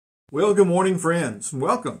Well, good morning, friends.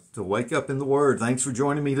 Welcome to Wake Up in the Word. Thanks for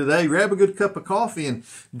joining me today. Grab a good cup of coffee and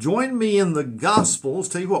join me in the Gospels.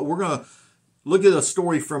 Tell you what, we're going to look at a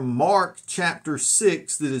story from Mark chapter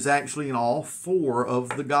 6 that is actually in all four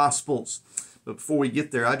of the Gospels. But before we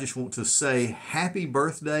get there, I just want to say happy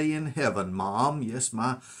birthday in heaven, Mom. Yes,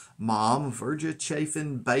 my mom, Virgia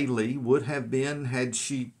Chafin Bailey, would have been, had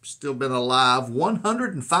she still been alive,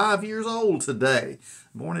 105 years old today.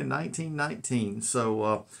 Born in 1919.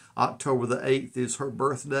 So October the 8th is her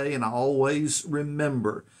birthday, and I always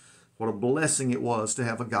remember what a blessing it was to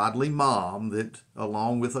have a godly mom that,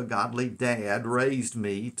 along with a godly dad, raised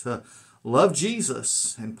me to love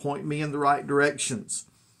Jesus and point me in the right directions.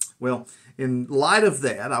 Well, in light of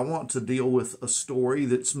that, I want to deal with a story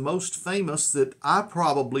that's most famous that I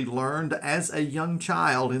probably learned as a young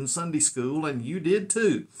child in Sunday school, and you did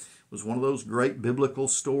too. It was one of those great biblical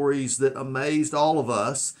stories that amazed all of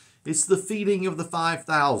us. It's the feeding of the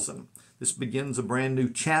 5,000. This begins a brand new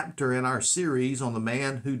chapter in our series on the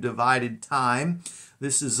man who divided time.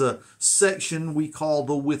 This is a section we call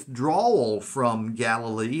the withdrawal from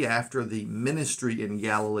Galilee after the ministry in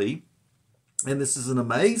Galilee. And this is an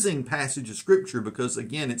amazing passage of Scripture because,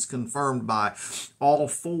 again, it's confirmed by all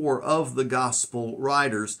four of the Gospel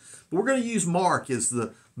writers. But we're going to use Mark as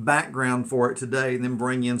the background for it today and then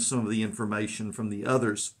bring in some of the information from the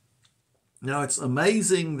others. Now, it's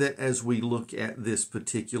amazing that as we look at this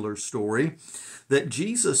particular story, that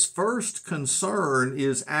Jesus' first concern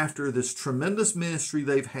is after this tremendous ministry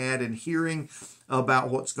they've had and hearing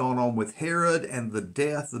about what's gone on with Herod and the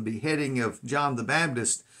death, the beheading of John the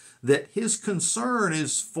Baptist, that his concern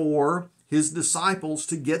is for his disciples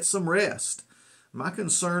to get some rest. My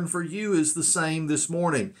concern for you is the same this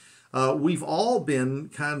morning. We've all been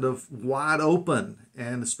kind of wide open,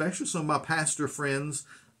 and especially some of my pastor friends,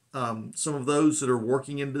 some of those that are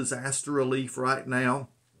working in disaster relief right now.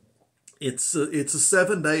 It's a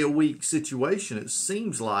 7-day-a-week situation, it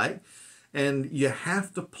seems like, and you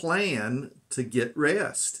have to plan to get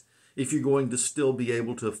rest if you're going to still be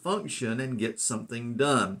able to function and get something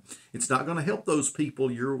done. It's not going to help those people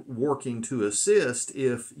you're working to assist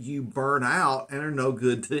if you burn out and are no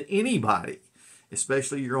good to anybody,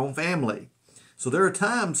 especially your own family. So there are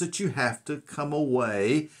times that you have to come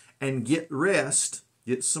away and get rest,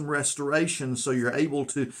 get some restoration so you're able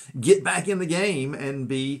to get back in the game and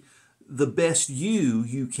be the best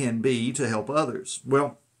you can be to help others.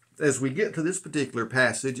 Well, as we get to this particular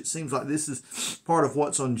passage, it seems like this is part of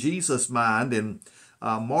what's on Jesus' mind in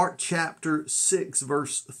Mark chapter 6,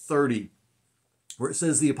 verse 30, where it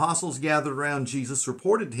says, "The apostles gathered around Jesus,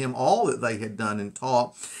 reported to him all that they had done and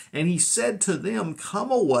taught, and he said to them,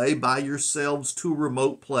 'Come away by yourselves to a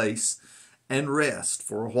remote place and rest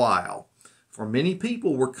for a while.' For many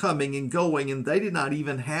people were coming and going, and they did not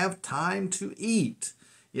even have time to eat."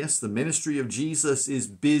 Yes, the ministry of Jesus is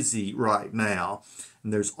busy right now.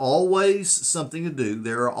 And there's always something to do.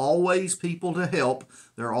 There are always people to help.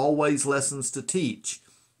 There are always lessons to teach.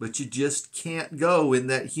 But you just can't go in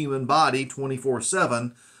that human body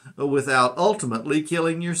 24/7 without ultimately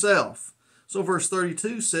killing yourself. So verse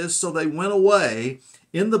 32 says, "So they went away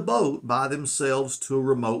in the boat by themselves to a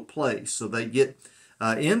remote place." So they get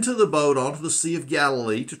into the boat onto the Sea of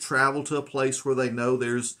Galilee to travel to a place where they know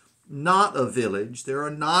there's not a village, there are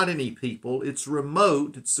not any people, it's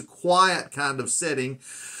remote, it's a quiet kind of setting,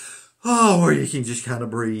 where you can just kind of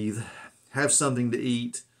breathe, have something to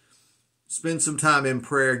eat, spend some time in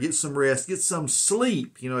prayer, get some rest, get some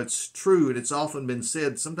sleep. You know, it's true, and it's often been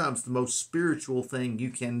said, sometimes the most spiritual thing you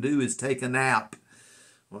can do is take a nap.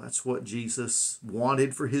 Well, that's what Jesus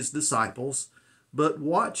wanted for his disciples. But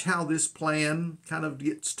watch how this plan kind of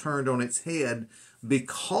gets turned on its head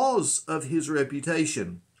because of his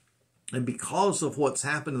reputation. And because of what's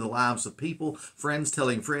happened in the lives of people, friends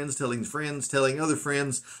telling friends, telling friends, telling other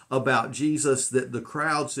friends about Jesus, that the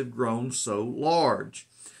crowds have grown so large.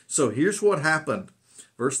 So here's what happened.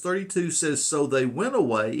 Verse 32 says, "So they went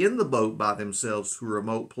away in the boat by themselves to a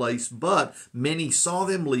remote place, but many saw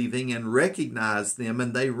them leaving and recognized them,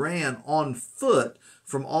 and they ran on foot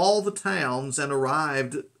from all the towns and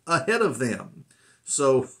arrived ahead of them."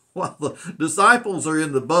 So while the disciples are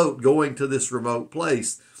in the boat going to this remote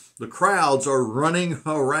place, the crowds are running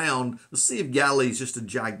around. The Sea of Galilee is just a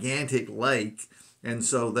gigantic lake. And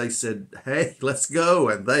so they said, "Hey, let's go."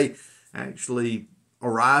 And they actually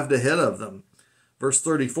arrived ahead of them. Verse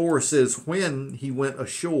 34 says, "When he went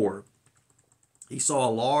ashore, he saw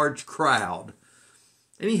a large crowd,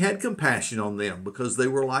 and he had compassion on them because they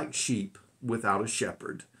were like sheep without a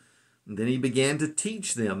shepherd. And then he began to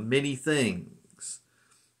teach them many things.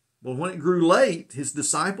 Well, when it grew late, his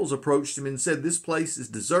disciples approached him and said, "This place is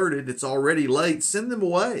deserted. It's already late. Send them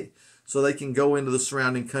away so they can go into the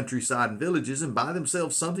surrounding countryside and villages and buy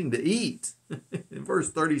themselves something to eat." In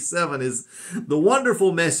verse 37 is the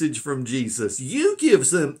wonderful message from Jesus. You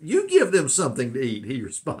give them something to eat, he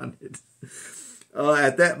responded.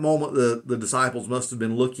 At that moment, the disciples must have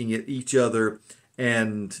been looking at each other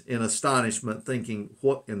and in astonishment thinking,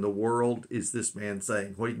 what in the world is this man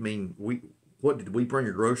saying? What do you mean? What, did we bring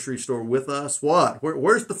a grocery store with us? What?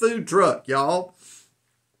 Where's the food truck, y'all?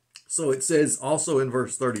 So it says also in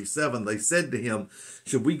verse 37, they said to him,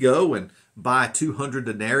 "Should we go and buy 200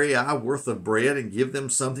 denarii worth of bread and give them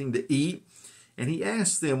something to eat?" And he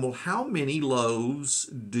asked them, "Well, how many loaves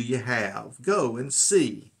do you have? Go and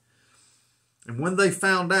see." And when they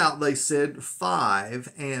found out, they said,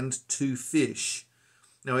 5 and 2 fish.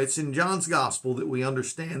 Now, it's in John's gospel that we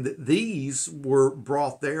understand that these were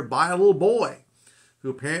brought there by a little boy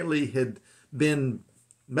who apparently had been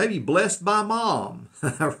maybe blessed by mom.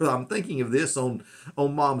 I'm thinking of this on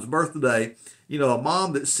mom's birthday. You know, a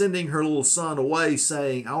mom that's sending her little son away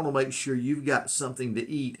saying, "I want to make sure you've got something to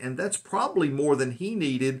eat." And that's probably more than he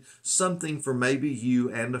needed, something for maybe you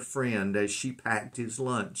and a friend as she packed his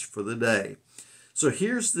lunch for the day. So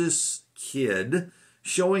here's this kid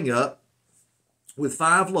showing up with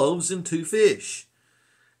 5 loaves and 2 fish.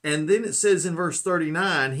 And then it says in verse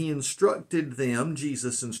 39,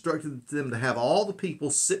 Jesus instructed them to have all the people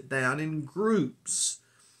sit down in groups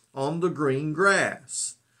on the green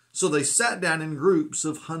grass. So they sat down in groups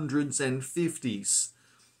of hundreds and fifties.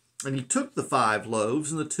 And he took the 5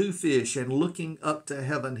 loaves and the 2 fish, and looking up to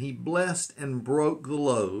heaven, he blessed and broke the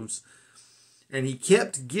loaves. And he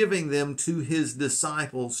kept giving them to his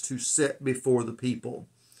disciples to set before the people.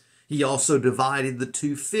 He also divided the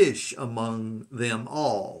 2 fish among them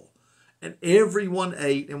all. And everyone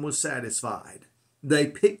ate and was satisfied. They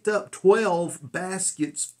picked up 12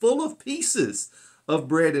 baskets full of pieces of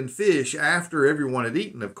bread and fish after everyone had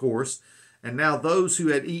eaten, of course. And now those who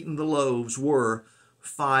had eaten the loaves were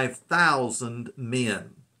 5,000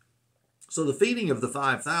 men. So the feeding of the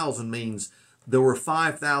 5,000 means there were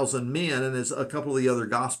 5,000 men, and as a couple of the other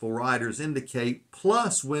gospel writers indicate,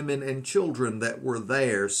 plus women and children that were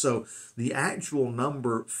there. So the actual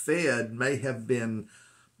number fed may have been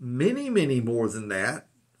many, many more than that.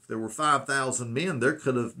 If there were 5,000 men, there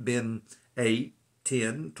could have been 8,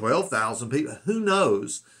 10, 12,000 people. Who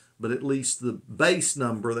knows? But at least the base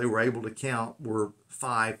number they were able to count were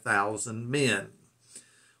 5,000 men.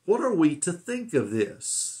 What are we to think of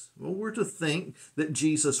this? Well, we're to think that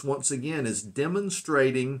Jesus once again is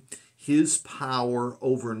demonstrating his power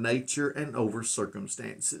over nature and over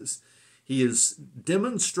circumstances. He is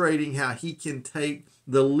demonstrating how he can take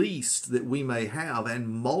the least that we may have and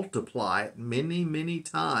multiply it many, many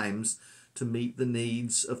times to meet the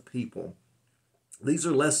needs of people. These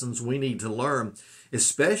are lessons we need to learn,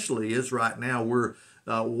 especially as right now we're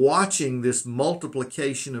watching this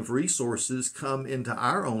multiplication of resources come into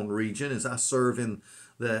our own region. As I serve in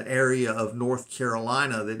the area of North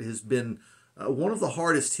Carolina that has been one of the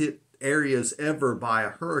hardest hit areas ever by a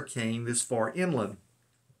hurricane this far inland.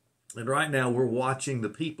 And right now we're watching the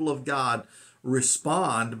people of God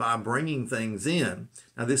respond by bringing things in.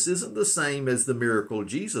 Now this isn't the same as the miracle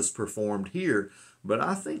Jesus performed here, but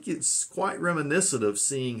I think it's quite reminiscent of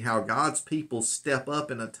seeing how God's people step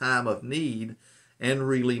up in a time of need and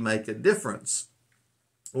really make a difference.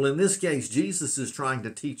 Well, in this case, Jesus is trying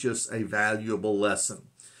to teach us a valuable lesson.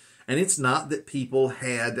 And it's not that people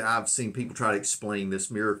had, I've seen people try to explain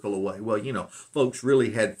this miracle away. Well, you know, folks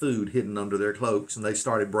really had food hidden under their cloaks and they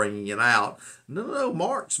started bringing it out. No,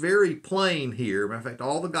 Mark's very plain here. Matter of fact,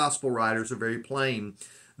 all the gospel writers are very plain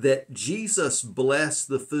that Jesus blessed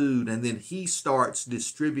the food and then he starts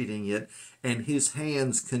distributing it, and his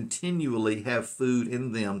hands continually have food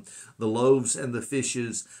in them, the loaves and the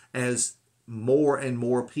fishes, as more and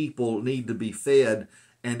more people need to be fed,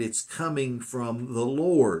 and it's coming from the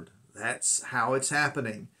Lord. That's how it's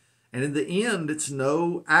happening. And in the end, it's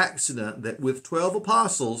no accident that with 12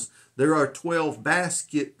 apostles, there are 12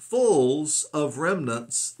 basketfuls of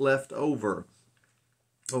remnants left over.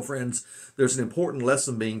 Oh, friends, there's an important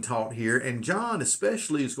lesson being taught here, and John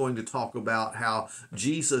especially is going to talk about how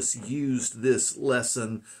Jesus used this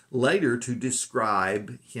lesson later to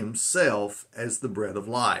describe himself as the bread of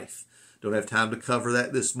life. Don't have time to cover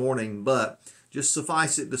that this morning, but just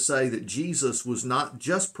suffice it to say that Jesus was not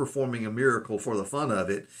just performing a miracle for the fun of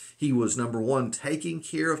it. He was, number one, taking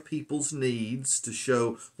care of people's needs to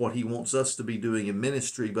show what he wants us to be doing in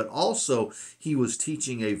ministry, but also he was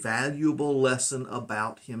teaching a valuable lesson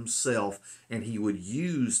about himself, and he would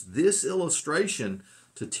use this illustration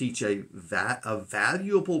to teach a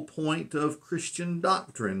valuable point of Christian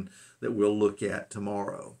doctrine that we'll look at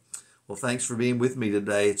tomorrow. Well, thanks for being with me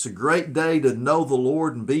today. It's a great day to know the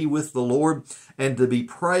Lord and be with the Lord, and to be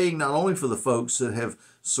praying not only for the folks that have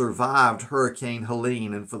survived Hurricane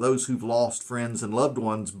Helene and for those who've lost friends and loved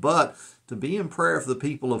ones, but to be in prayer for the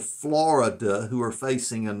people of Florida who are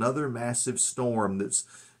facing another massive storm that's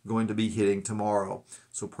going to be hitting tomorrow.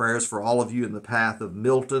 So prayers for all of you in the path of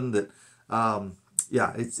Milton. That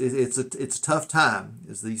it's a tough time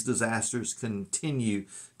as these disasters continue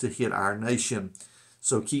to hit our nation.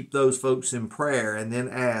 So keep those folks in prayer, and then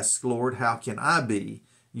ask, Lord, how can I be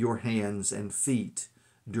your hands and feet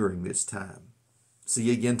during this time? See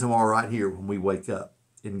you again tomorrow right here when we wake up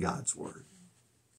in God's Word.